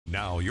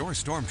Now your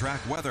Storm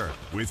Track weather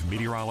with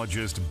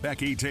meteorologist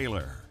Becky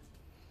Taylor.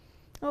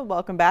 Well,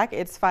 welcome back.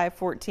 It's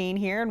 5:14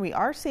 here, and we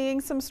are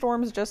seeing some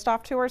storms just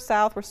off to our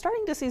south. We're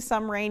starting to see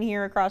some rain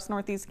here across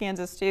northeast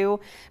Kansas too,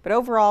 but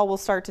overall we'll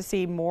start to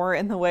see more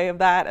in the way of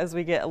that as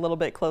we get a little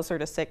bit closer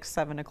to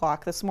 7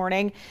 o'clock this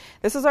morning.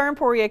 This is our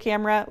Emporia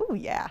camera. Oh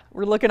yeah,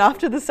 we're looking off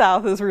to the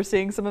south as we're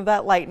seeing some of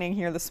that lightning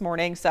here this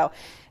morning. So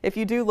if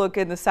you do look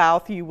in the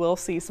south, you will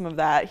see some of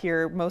that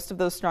here. Most of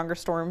those stronger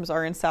storms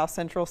are in south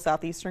central,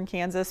 southeastern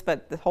Kansas,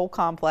 but the whole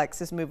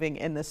complex is moving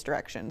in this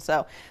direction.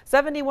 So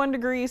 71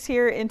 degrees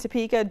here in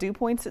Topeka. Dew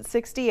points at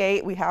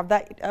 68. We have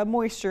that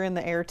moisture in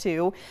the air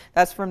too.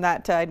 That's from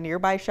that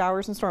nearby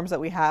showers and storms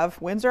that we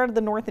have. Winds are out of the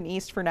north and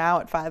east for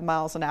now at 5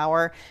 miles an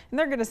hour, and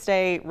they're going to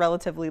stay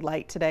relatively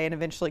light today and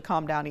eventually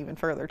calm down even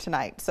further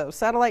tonight. So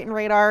satellite and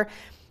radar,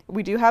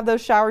 we do have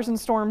those showers and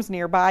storms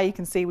nearby. You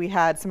can see we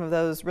had some of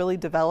those really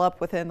develop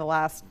within the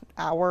last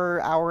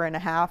hour and a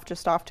half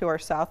just off to our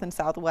south and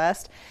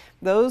southwest.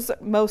 Those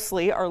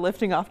mostly are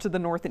lifting off to the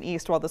north and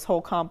east while this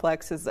whole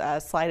complex is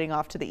sliding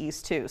off to the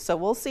east too. So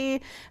we'll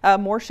see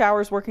more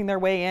showers working their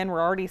way in.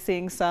 We're already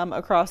seeing some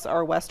across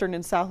our western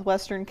and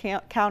southwestern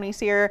counties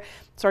here.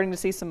 Starting to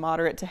see some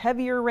moderate to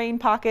heavier rain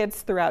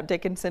pockets throughout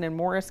Dickinson and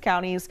Morris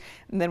counties.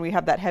 And then we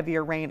have that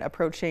heavier rain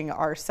approaching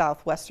our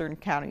southwestern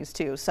counties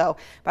too. So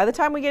by the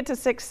time we get to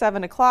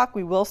 7 o'clock,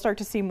 we will start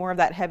to see more of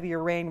that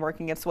heavier rain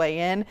working its way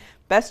in.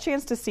 Best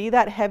chance to see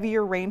that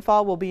heavier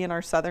rainfall will be in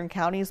our southern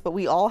counties, but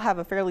we all have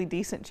a fairly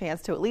decent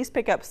chance to at least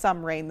pick up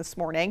some rain this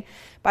morning.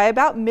 By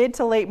about mid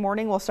to late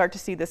morning, we'll start to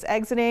see this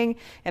exiting,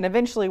 and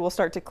eventually we'll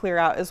start to clear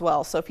out as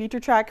well. So future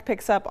track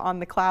picks up on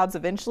the clouds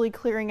eventually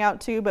clearing out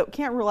too, but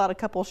can't rule out a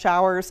couple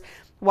showers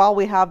while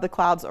we have the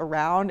clouds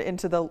around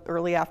into the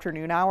early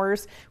afternoon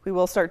hours. We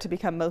will start to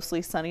become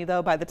mostly sunny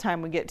though by the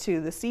time we get to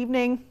this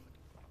evening.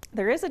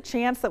 There is a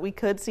chance that we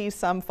could see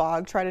some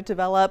fog try to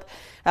develop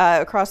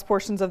across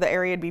portions of the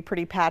area. It'd be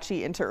pretty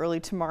patchy into early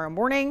tomorrow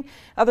morning.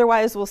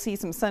 Otherwise, we'll see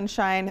some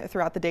sunshine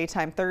throughout the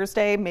daytime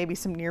Thursday, maybe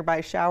some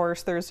nearby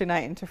showers Thursday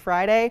night into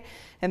Friday,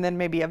 and then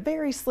maybe a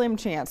very slim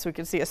chance we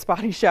could see a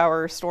spotty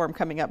shower or storm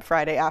coming up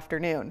Friday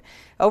afternoon.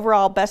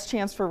 Overall, best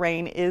chance for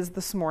rain is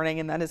this morning,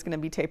 and that is going to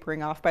be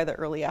tapering off by the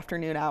early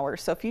afternoon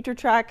hours. So future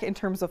track in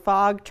terms of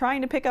fog,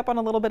 trying to pick up on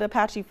a little bit of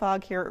patchy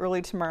fog here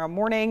early tomorrow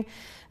morning.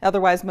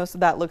 Otherwise, most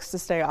of that looks to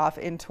stay off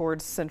in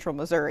towards central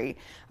Missouri.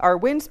 Our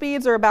wind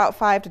speeds are about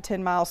 5 to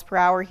 10 miles per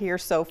hour here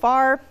so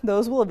far.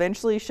 Those will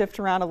eventually shift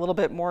around a little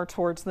bit more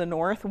towards the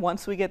north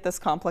once we get this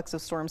complex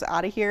of storms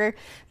out of here.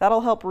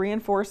 That'll help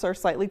reinforce our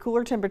slightly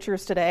cooler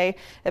temperatures today,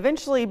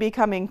 eventually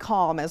becoming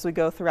calm as we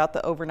go throughout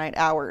the overnight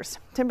hours.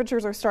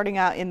 Temperatures are starting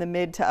out in the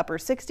mid to upper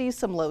 60s,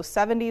 some low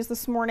 70s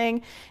this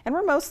morning, and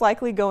we're most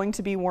likely going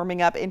to be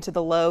warming up into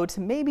the low to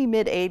maybe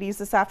mid 80s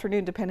this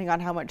afternoon, depending on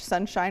how much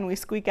sunshine we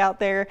squeak out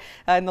there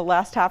in the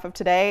last half of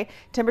today.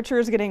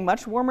 Temperatures getting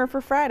much warmer for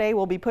Friday.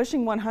 We'll be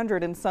pushing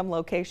 100 in some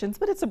locations,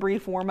 but it's a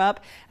brief warm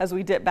up as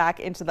we dip back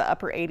into the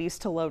upper 80s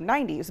to low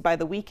 90s by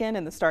the weekend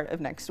and the start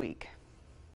of next week.